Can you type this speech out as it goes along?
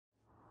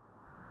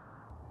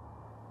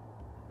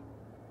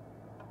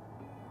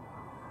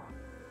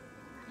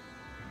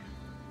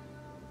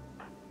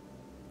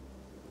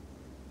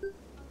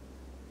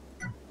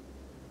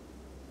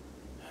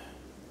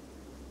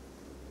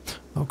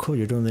Oh, cool,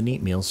 you're doing the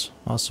neat meals.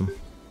 Awesome.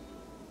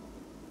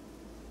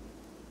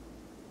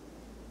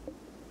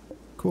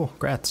 Cool,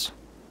 grats.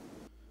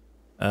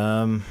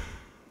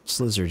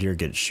 Slizzard, you're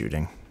good at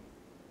shooting.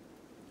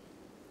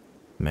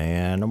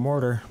 Man, a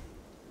mortar.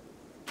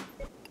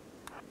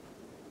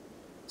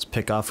 Let's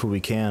pick off who we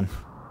can.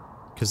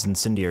 Because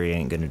incendiary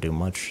ain't gonna do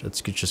much.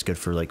 That's just good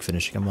for, like,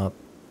 finishing them up.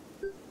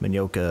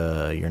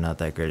 Minyoka, you're not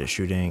that great at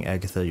shooting.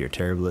 Agatha, you're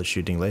terrible at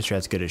shooting.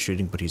 Lystrat's good at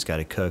shooting, but he's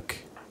gotta cook.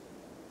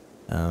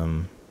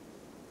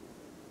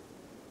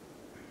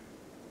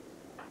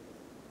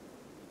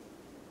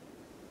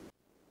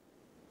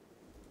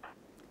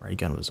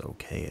 Raygun was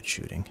okay at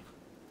shooting.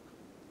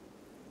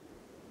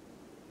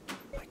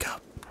 Wake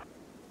up.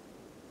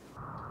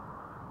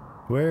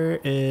 Where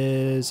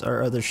is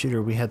our other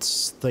shooter? We had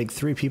like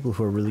 3 people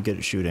who are really good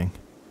at shooting.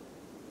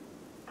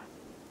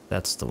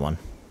 That's the one.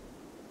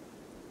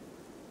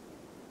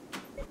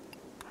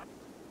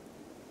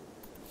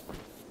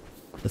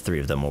 The 3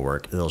 of them will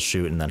work. They'll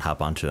shoot and then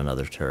hop onto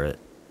another turret.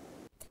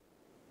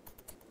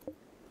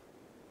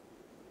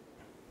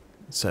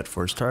 Set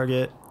first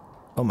target.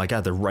 Oh my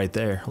god, they're right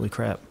there. Holy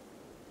crap.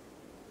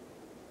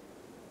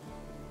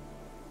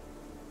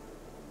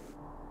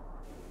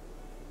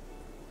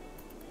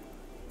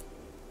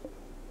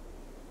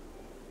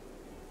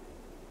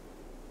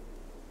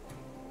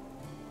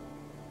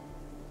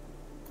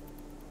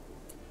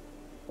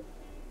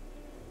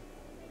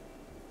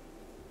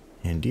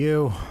 And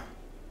you.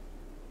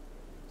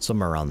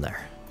 Somewhere around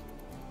there.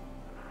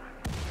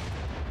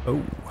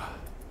 Oh.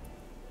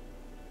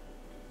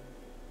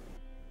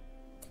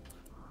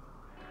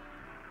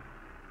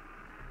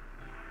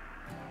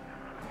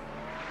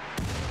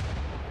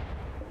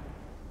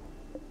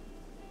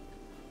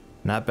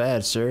 Not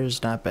bad,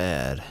 sirs, not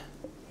bad.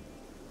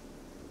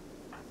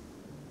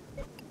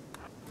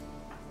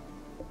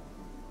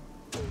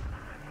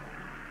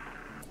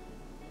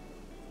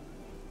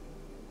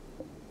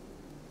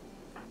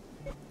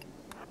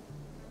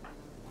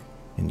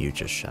 And you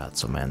just shot,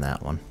 so man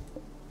that one.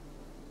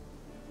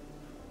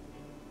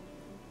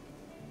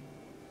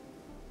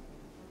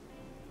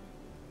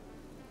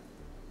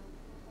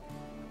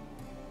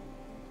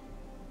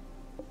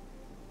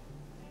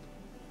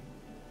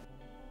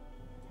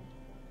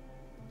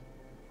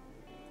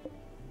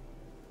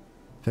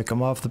 Pick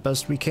them off the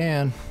best we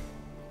can.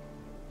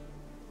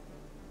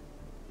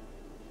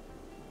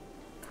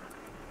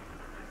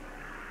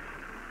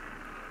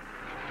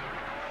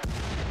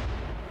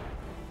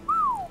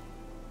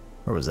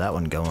 Where was that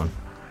one going?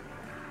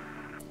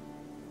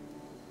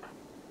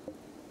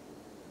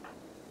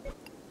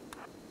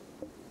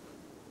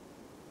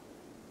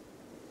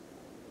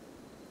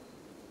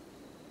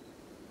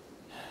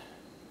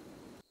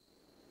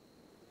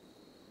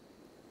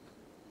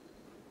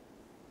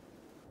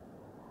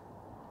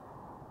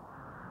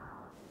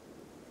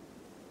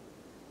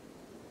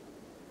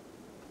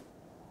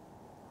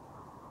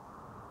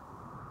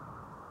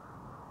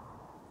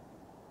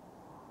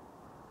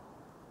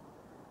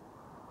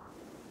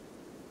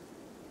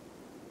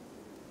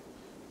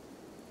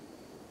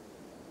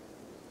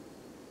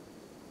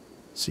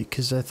 See,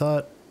 because I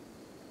thought...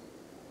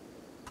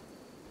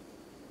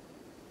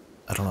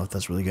 I don't know if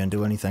that's really going to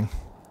do anything.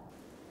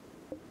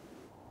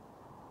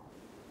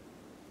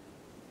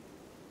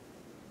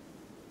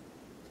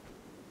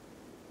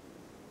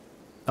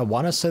 I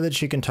want to say that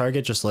she can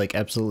target just, like,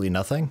 absolutely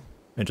nothing.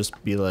 And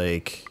just be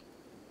like...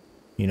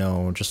 You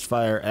know, just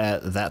fire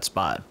at that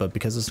spot. But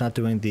because it's not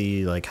doing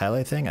the, like,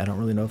 highlight thing, I don't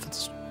really know if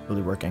it's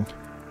really working.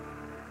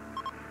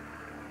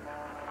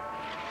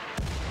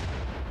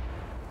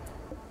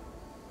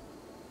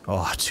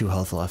 Oh, 2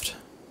 health left.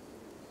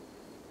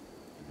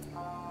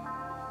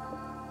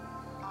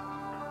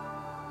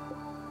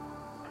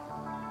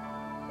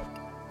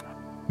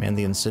 Man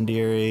the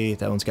incendiary.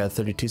 That one's got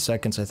 32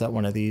 seconds. I thought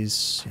one of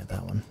these... Yeah,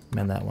 that one.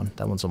 Man that one.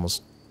 That one's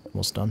almost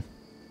done.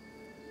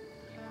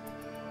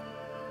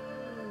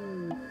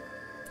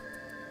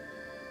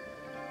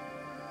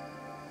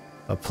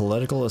 A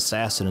political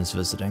assassin is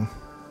visiting.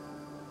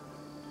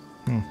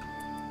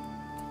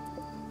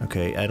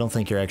 Okay, I don't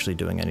think you're actually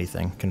doing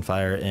anything. Can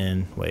fire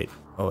in... Wait.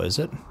 Oh, is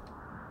it?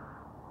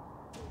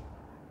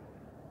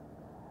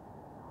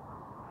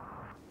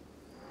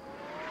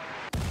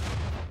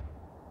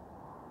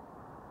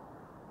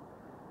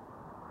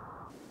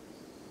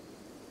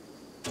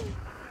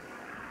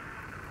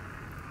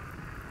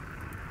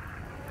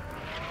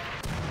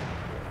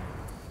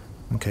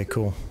 Okay,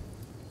 cool.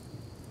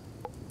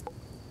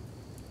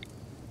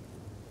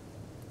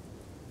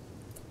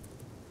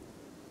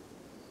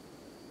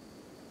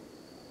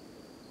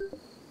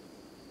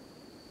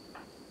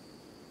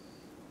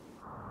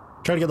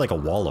 Try to get like a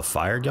wall of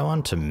fire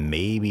going to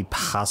maybe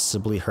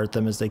possibly hurt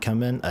them as they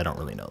come in. I don't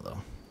really know though.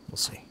 We'll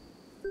see.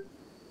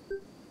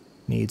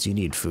 Needs, you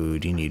need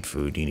food, you need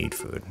food, you need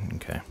food.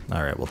 Okay.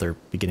 Alright, well they're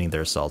beginning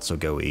their assault, so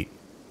go eat.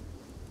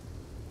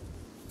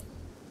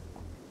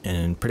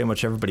 And pretty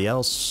much everybody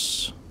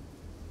else...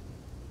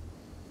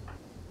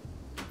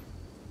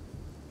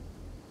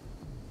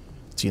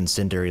 It's the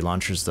incendiary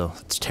launchers though.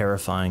 It's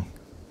terrifying.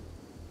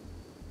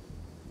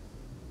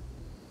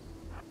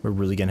 We're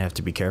really gonna have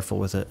to be careful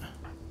with it.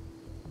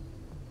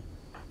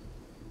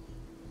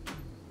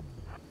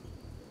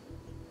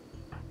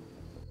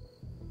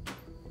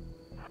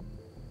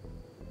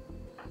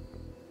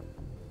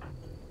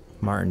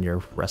 Martin,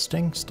 you're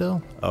resting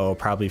still? Oh,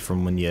 probably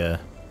from when you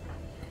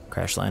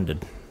crash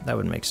landed. That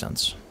would make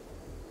sense.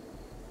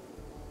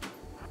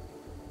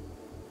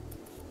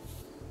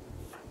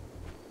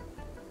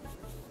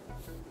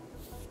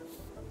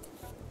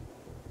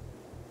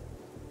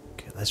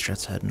 Okay, let's try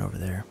heading over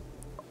there.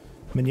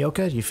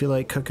 Minyoka, do you feel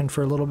like cooking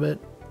for a little bit?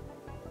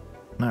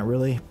 Not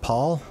really.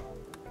 Paul?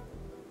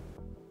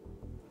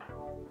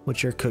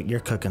 What's your cook? Your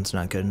cooking's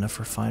not good enough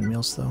for fine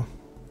meals, though.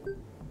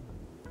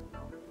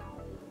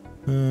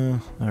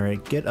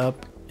 Alright, get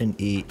up and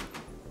eat,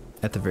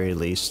 at the very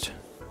least.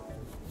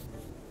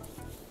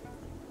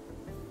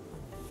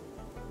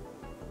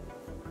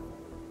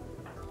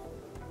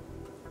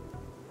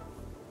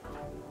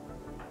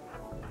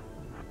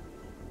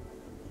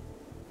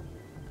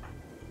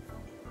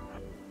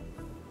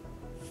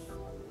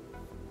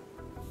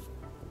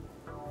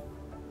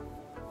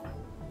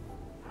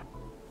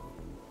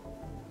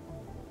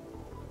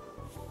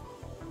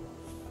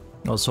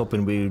 I was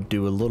hoping we'd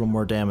do a little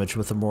more damage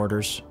with the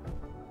mortars.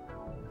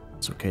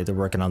 It's okay, they're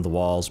working on the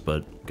walls,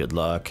 but good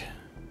luck.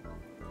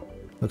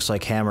 Looks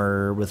like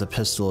hammer with a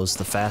pistol is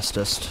the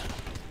fastest.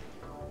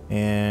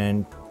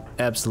 And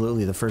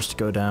absolutely the first to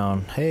go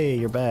down. Hey,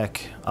 you're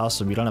back.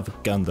 Awesome, you don't have a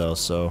gun though,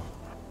 so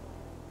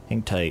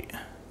hang tight.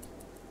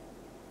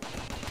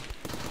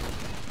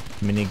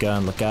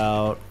 Minigun, look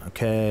out.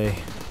 Okay.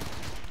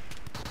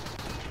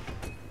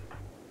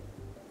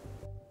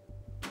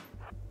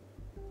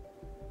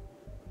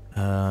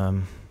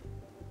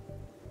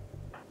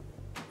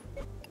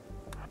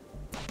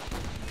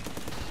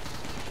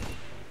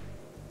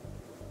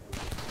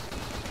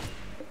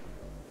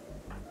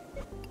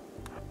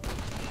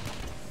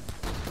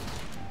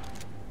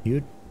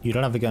 You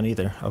don't have a gun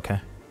either.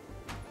 Okay.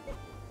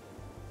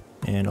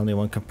 And only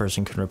one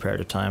person can repair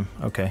at a time.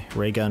 Okay,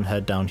 ray gun,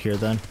 head down here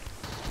then.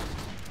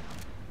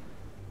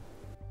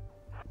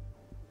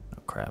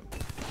 Oh crap.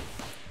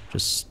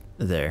 Just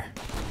there.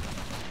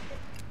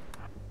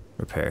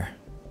 Repair.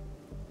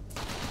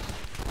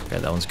 Okay,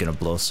 that one's gonna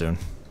blow soon.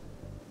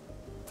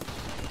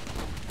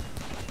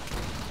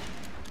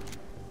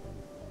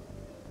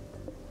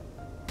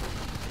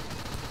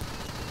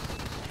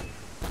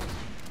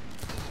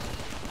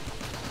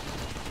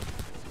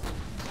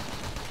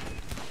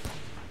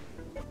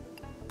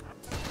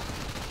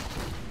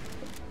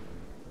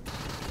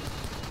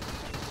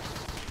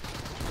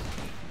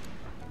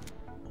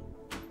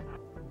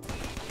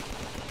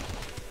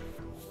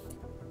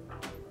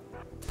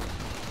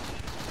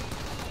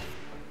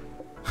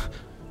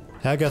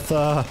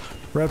 Agatha,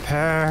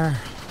 repair.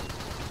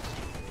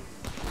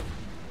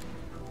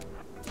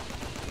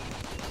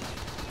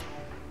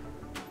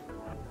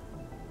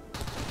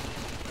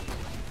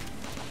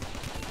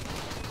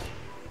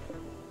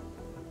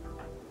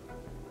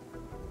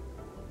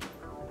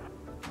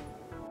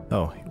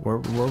 Oh, where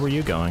were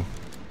you going?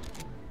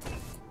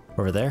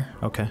 Over there?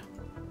 Okay.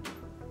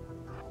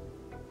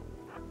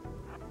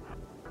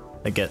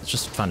 I get,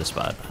 just find a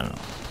spot. I don't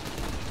know.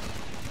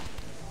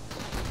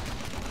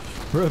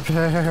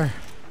 Repair!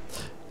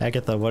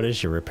 Agatha, what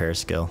is your repair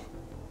skill?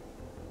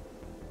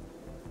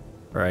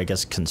 Or I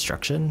guess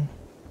construction?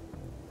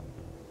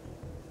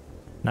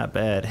 Not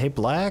bad. Hey,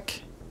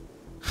 Black?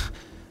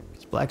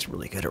 Because Black's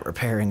really good at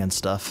repairing and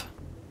stuff.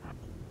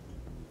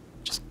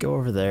 Just go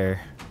over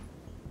there.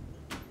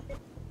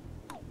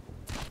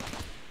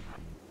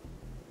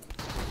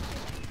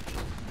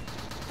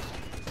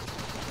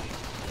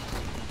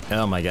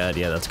 Oh my god,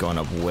 yeah, that's going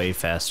up way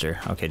faster.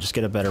 Okay, just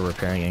get a better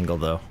repairing angle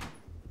though.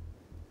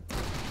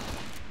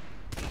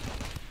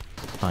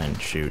 Fine,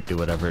 shoot, do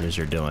whatever it is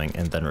you're doing,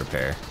 and then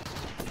repair.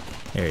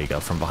 There you go,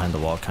 from behind the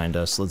wall,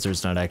 kinda.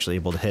 Slizzard's not actually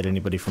able to hit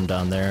anybody from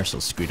down there, so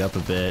scoot up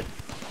a bit.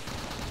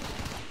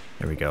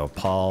 There we go.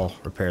 Paul,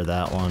 repair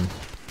that one.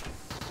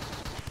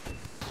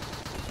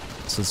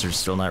 Slizzard's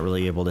still not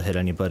really able to hit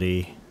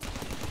anybody.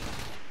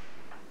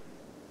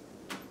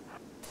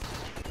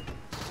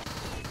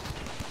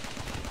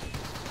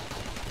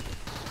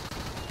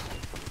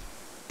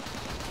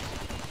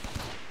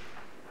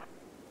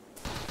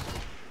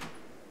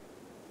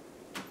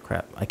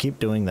 Crap, I keep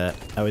doing that.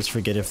 I always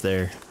forget if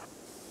they're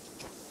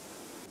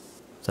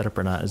set up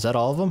or not. Is that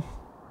all of them?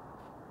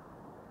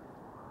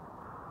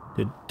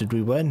 Did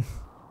we win?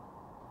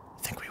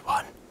 I think we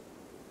won.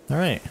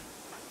 Alright.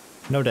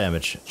 No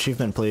damage.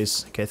 Achievement,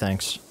 please. Okay,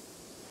 thanks.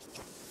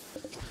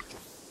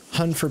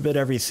 Unforbid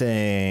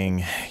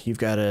everything. You've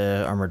got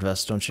a armored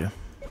vest, don't you?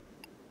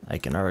 I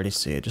can already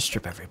see it. Just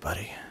strip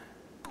everybody.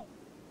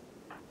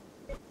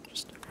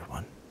 Just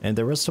everyone. And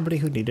there was somebody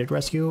who needed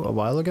rescue a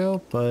while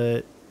ago,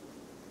 but...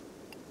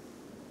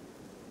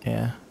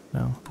 yeah,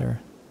 no, they're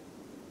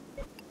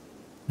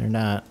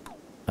not.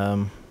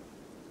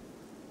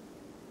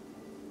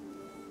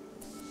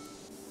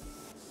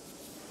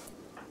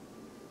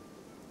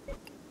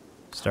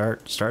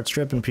 Start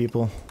stripping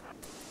people.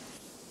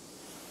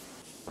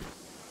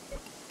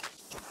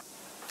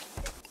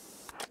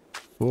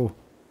 Whoa.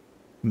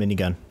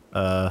 Minigun.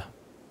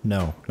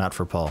 No, not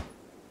for Paul.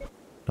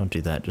 Don't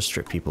do that, just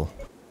strip people.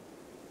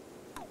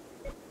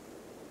 Oh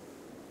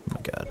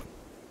my god.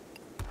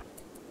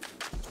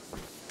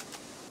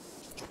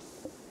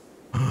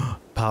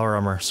 Power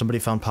armor. Somebody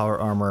found power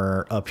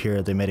armor up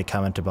here. They made a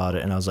comment about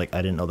it and I was like,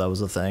 I didn't know that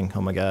was a thing.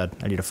 Oh my god,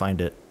 I need to find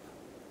it.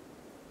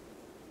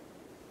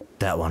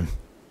 That one.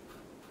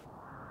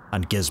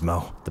 On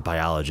Gizmo, the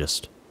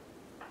biologist.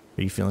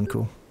 Are you feeling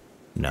cool?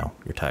 No,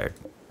 you're tired.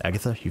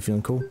 Agatha, you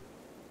feeling cool?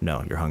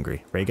 No, you're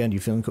hungry. Reagan,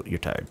 you feeling cool? You're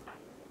tired.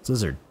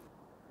 Lizard.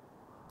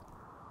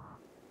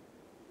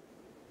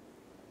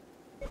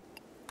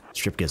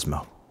 Strip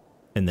Gizmo.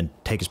 And then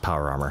take his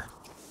power armor.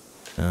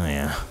 Oh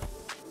yeah.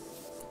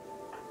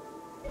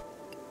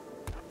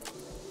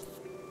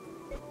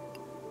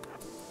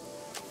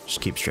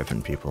 Just keep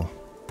stripping people.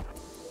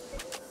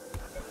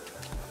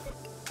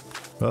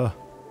 Oh.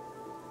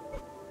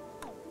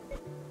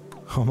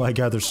 Oh my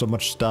god, there's so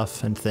much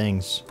stuff and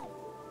things.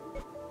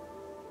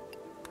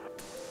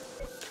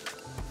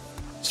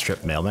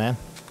 Strip Mailman?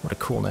 What a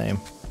cool name.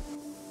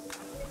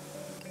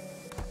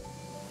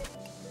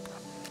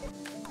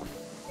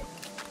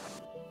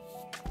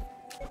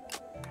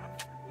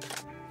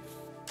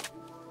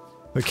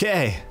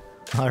 Okay.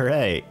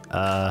 Alright.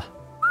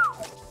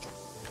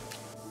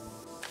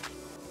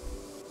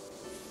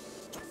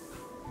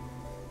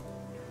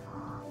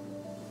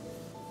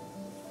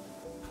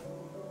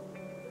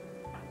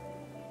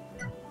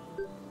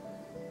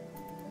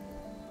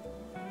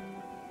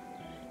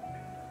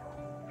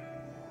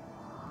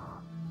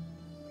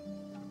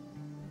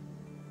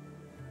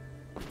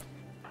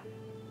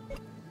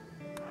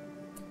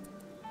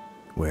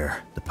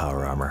 Wear the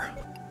power armor.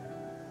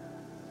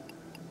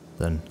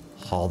 Then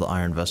haul the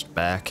iron vest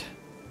back.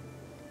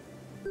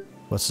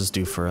 What's this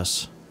do for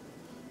us?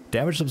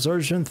 Damage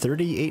absorption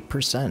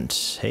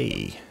 38%.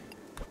 Hey.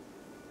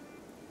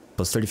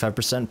 Plus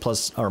 35%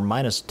 plus or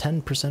minus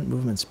 10%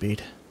 movement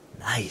speed.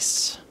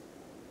 Nice.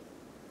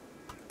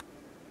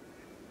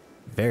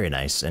 Very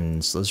nice.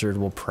 And Slizzard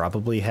will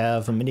probably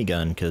have a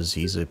minigun because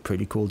he's a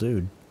pretty cool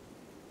dude.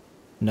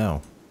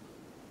 No.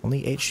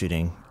 Only 8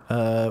 shooting.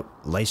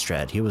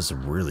 Lystrat, he was a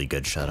really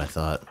good shot, I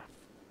thought.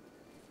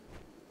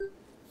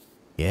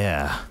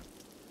 Yeah.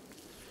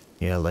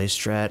 Yeah,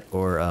 Lystrat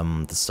or,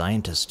 the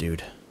scientist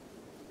dude.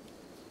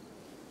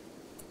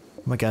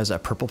 Oh my god, is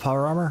that purple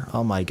power armor?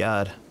 Oh my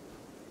god.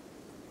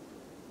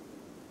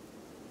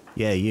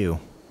 Yeah, you.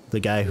 The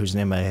guy whose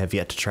name I have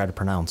yet to try to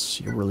pronounce.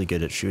 You're really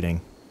good at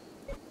shooting.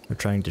 We're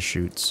trying to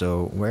shoot,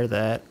 so wear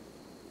that.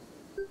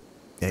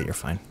 Yeah, you're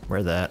fine.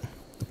 Wear that.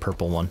 The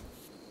purple one.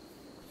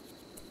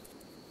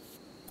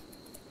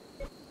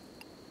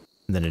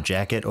 And then a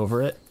jacket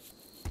over it.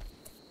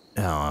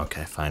 Oh,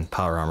 okay, fine.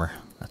 Power armor.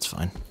 That's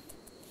fine.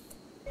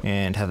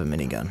 And have a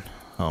minigun.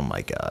 Oh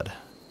my god.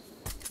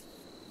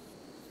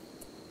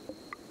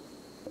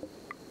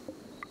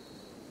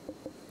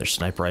 There's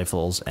sniper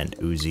rifles and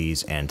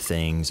Uzis and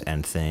things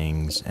and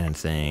things and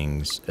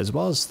things, as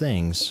well as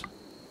things.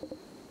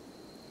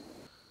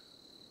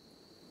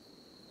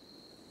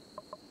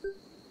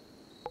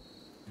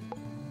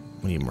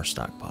 We need more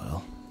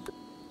stockpile.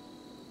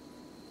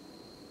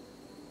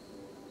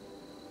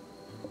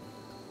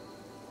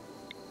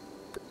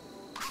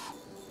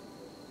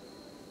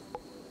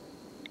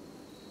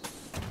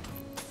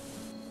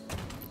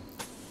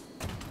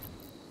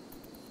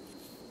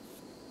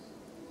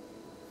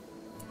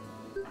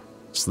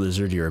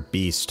 Lizard, you're a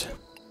beast.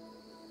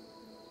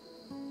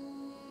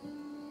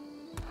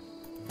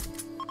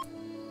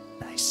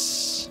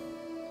 Nice.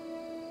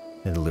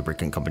 And the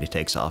lubricant company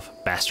takes off.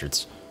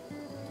 Bastards.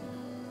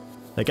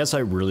 I guess I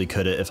really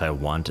could have if I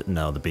wanted.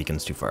 No, the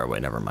beacon's too far away.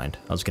 Never mind.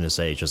 I was gonna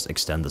say just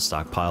extend the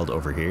stockpile to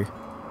over here.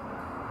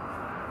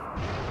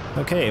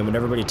 Okay, and when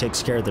everybody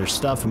takes care of their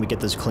stuff and we get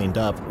this cleaned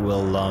up,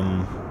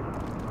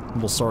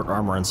 we'll sort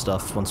armor and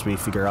stuff once we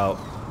figure out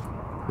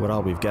what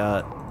all we've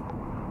got.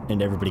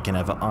 And everybody can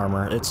have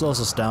armor. It slows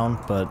us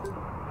down, but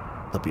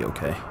they'll be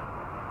okay.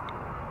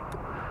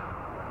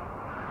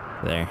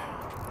 There.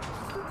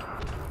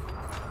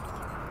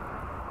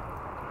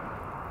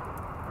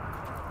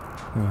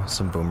 Oh,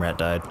 some boom rat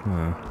died.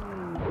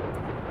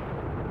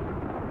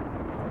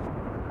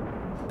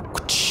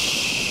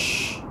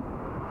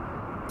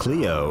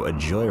 Cleo, a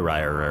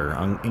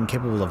joyrider,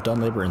 incapable of done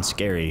labor and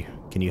scary.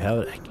 Can you have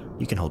it?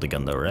 You can hold a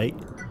gun though, right?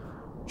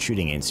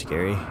 Shooting ain't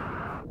scary.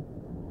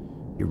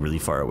 You're really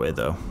far away,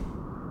 though.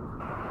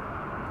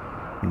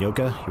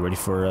 Nyoka, you ready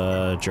for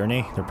a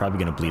journey? They're probably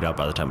gonna bleed out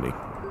by the time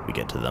we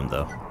get to them,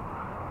 though.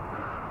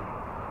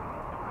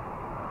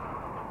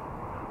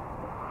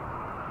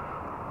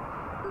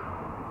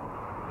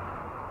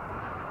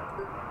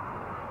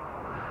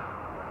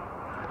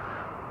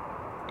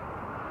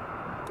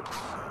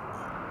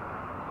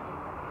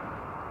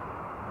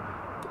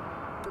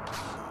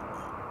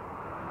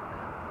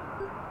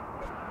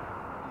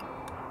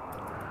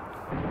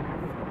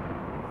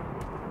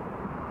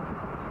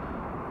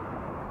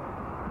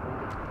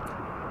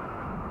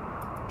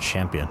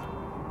 Champion.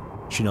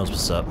 She knows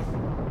what's up.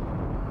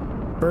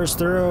 Burst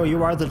through,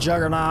 you are the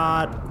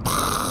juggernaut!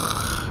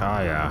 Oh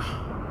yeah.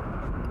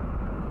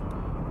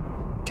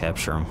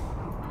 Capture him.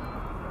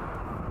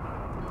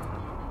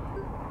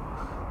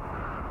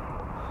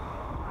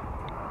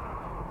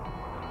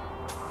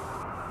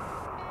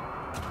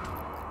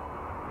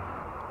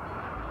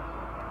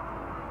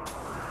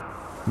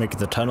 Make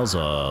the tunnels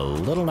a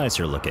little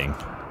nicer looking.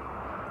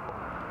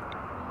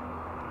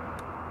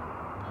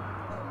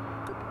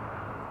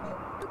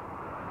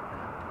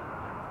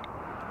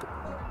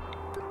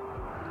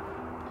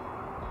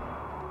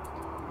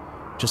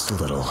 Just a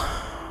little.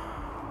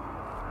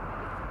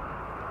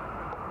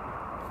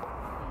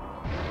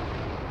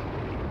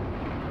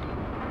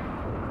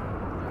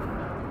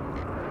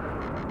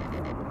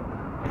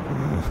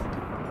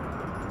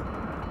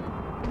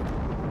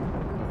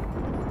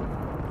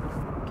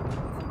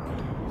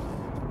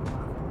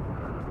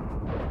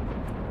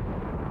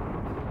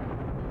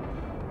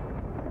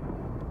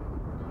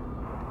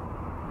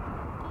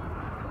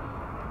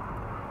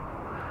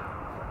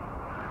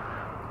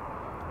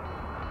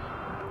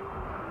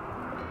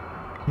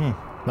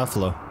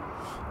 Buffalo.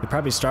 They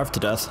probably starved to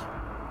death.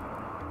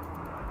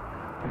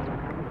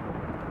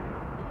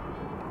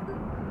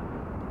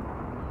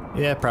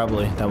 Yeah,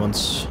 probably. That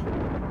one's...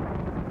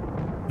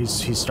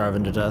 He's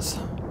starving to death.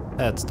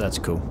 That's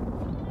cool.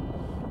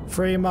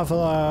 Free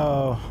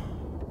buffalo!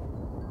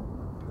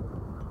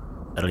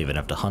 I don't even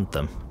have to hunt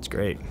them. It's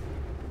great.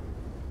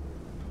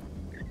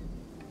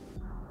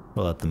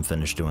 We'll let them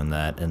finish doing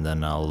that, and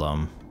then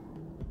I'll,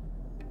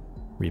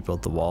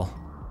 rebuild the wall.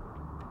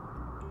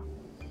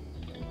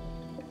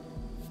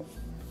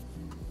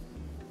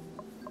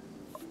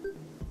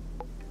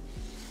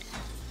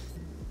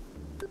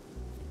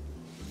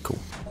 Cool.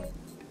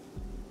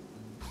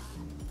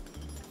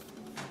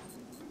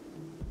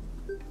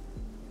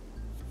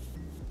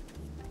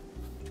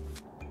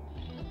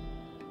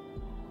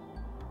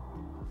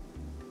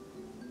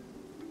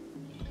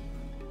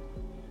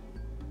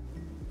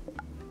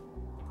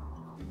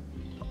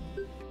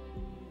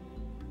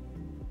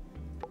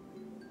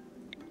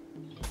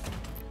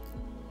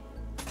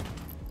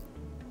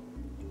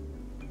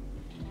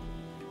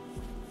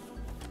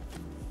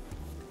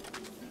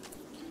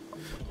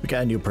 We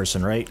got a new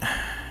person, right?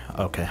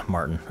 Okay,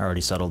 Martin. I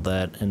already settled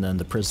that. And then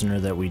the prisoner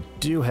that we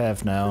do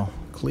have now,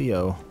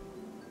 Cleo,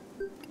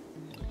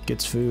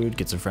 gets food,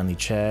 gets a friendly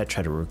chat,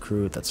 try to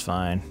recruit, that's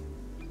fine.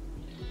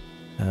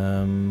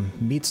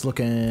 Meat's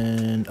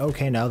looking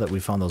okay now that we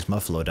found those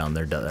buffalo down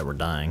there that were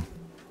dying.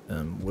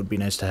 Would be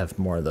nice to have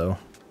more though.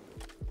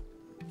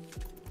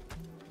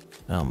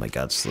 Oh my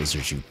god,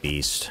 Slizzard, you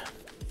beast.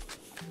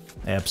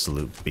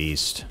 Absolute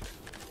beast.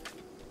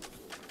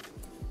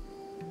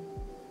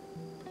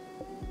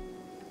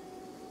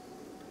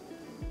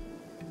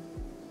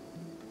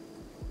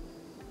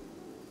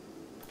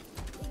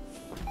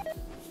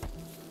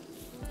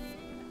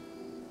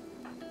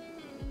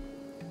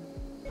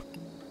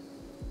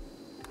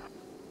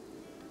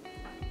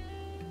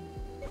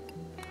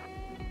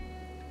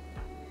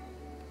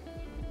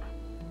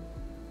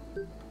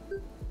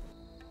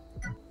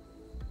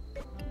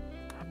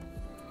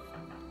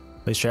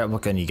 Please chat,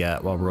 what gun you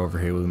got? While we're over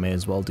here, we may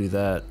as well do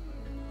that.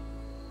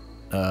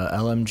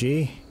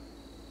 LMG?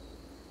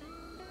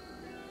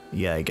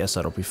 Yeah, I guess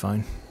that'll be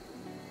fine.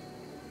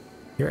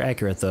 You're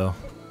accurate, though.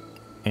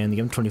 And the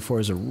M24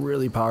 is a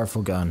really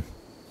powerful gun.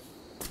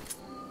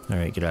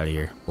 Alright, get out of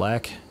here.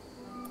 Black.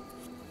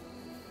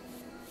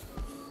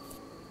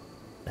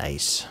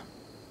 Nice.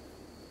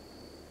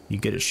 You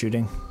good at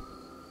shooting?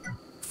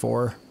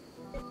 4.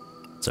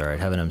 It's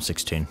alright, have an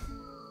M16.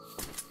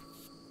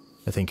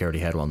 I think I already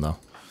had one, though.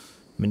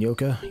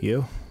 Minyoka,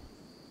 you?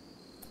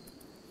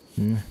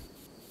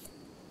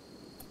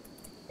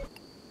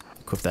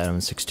 Equip that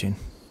M16.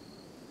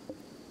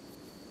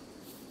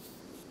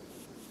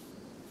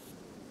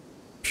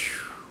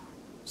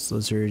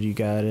 Slizzard, you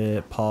got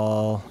it.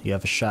 Paul, you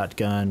have a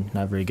shotgun,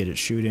 not very good at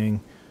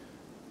shooting.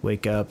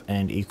 Wake up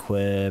and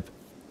equip.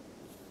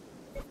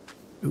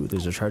 Ooh,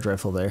 there's a charge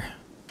rifle there.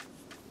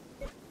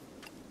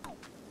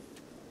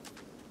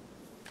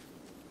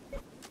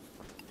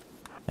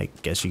 I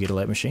guess you get a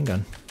light machine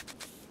gun.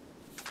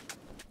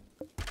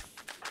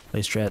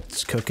 Play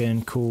strat's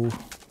cooking, cool.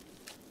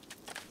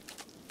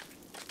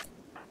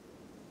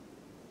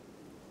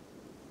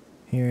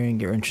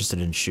 Hearing, you're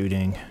interested in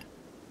shooting.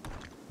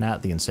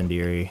 Not the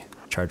incendiary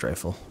charge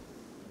rifle.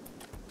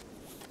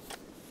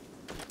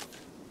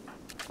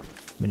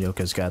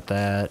 Minyoka's got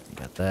that,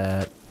 got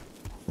that.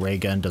 Ray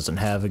gun doesn't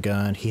have a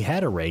gun. He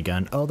had a ray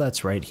gun. Oh,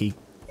 that's right, he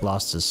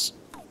lost his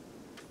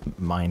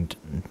mind.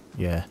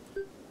 Yeah.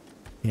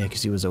 Yeah,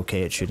 because he was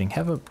okay at shooting.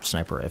 Have a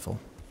sniper rifle.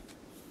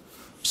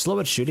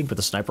 Slow at shooting, but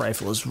the sniper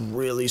rifle is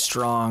really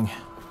strong.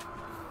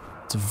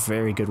 It's a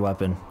very good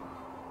weapon.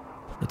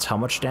 It's how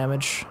much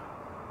damage?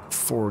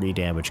 40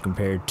 damage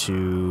compared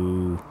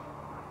to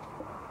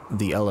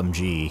the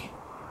LMG,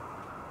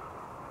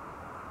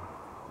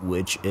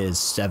 which is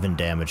 7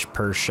 damage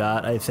per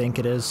shot, I think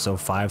it is. So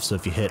 5, so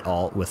if you hit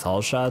all with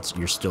all shots,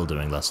 you're still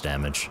doing less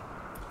damage.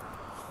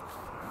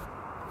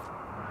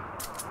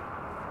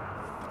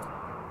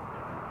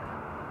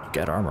 You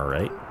got armor,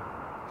 right?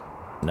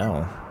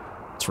 No.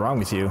 What's wrong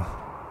with you?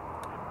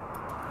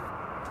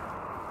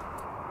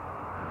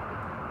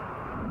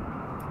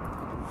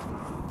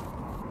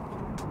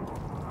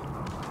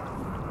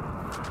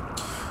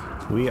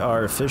 We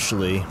are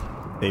officially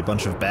a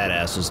bunch of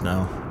badasses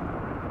now.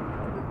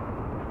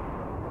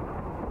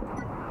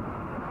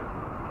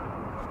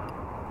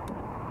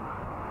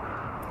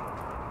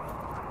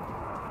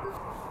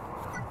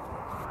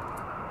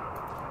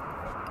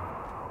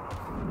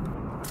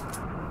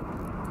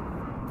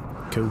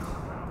 Cool.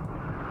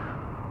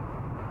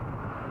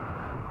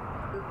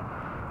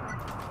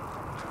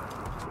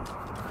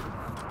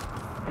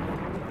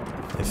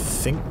 I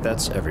think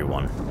that's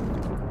everyone.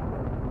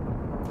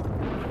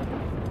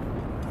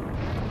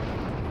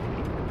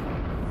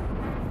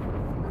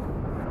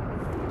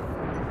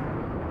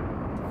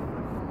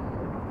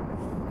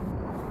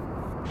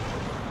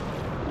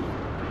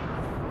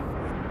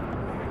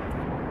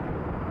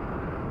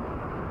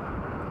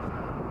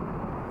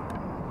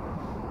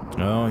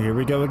 Oh, here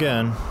we go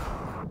again.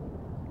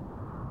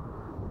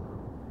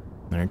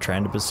 They're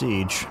trying to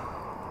besiege.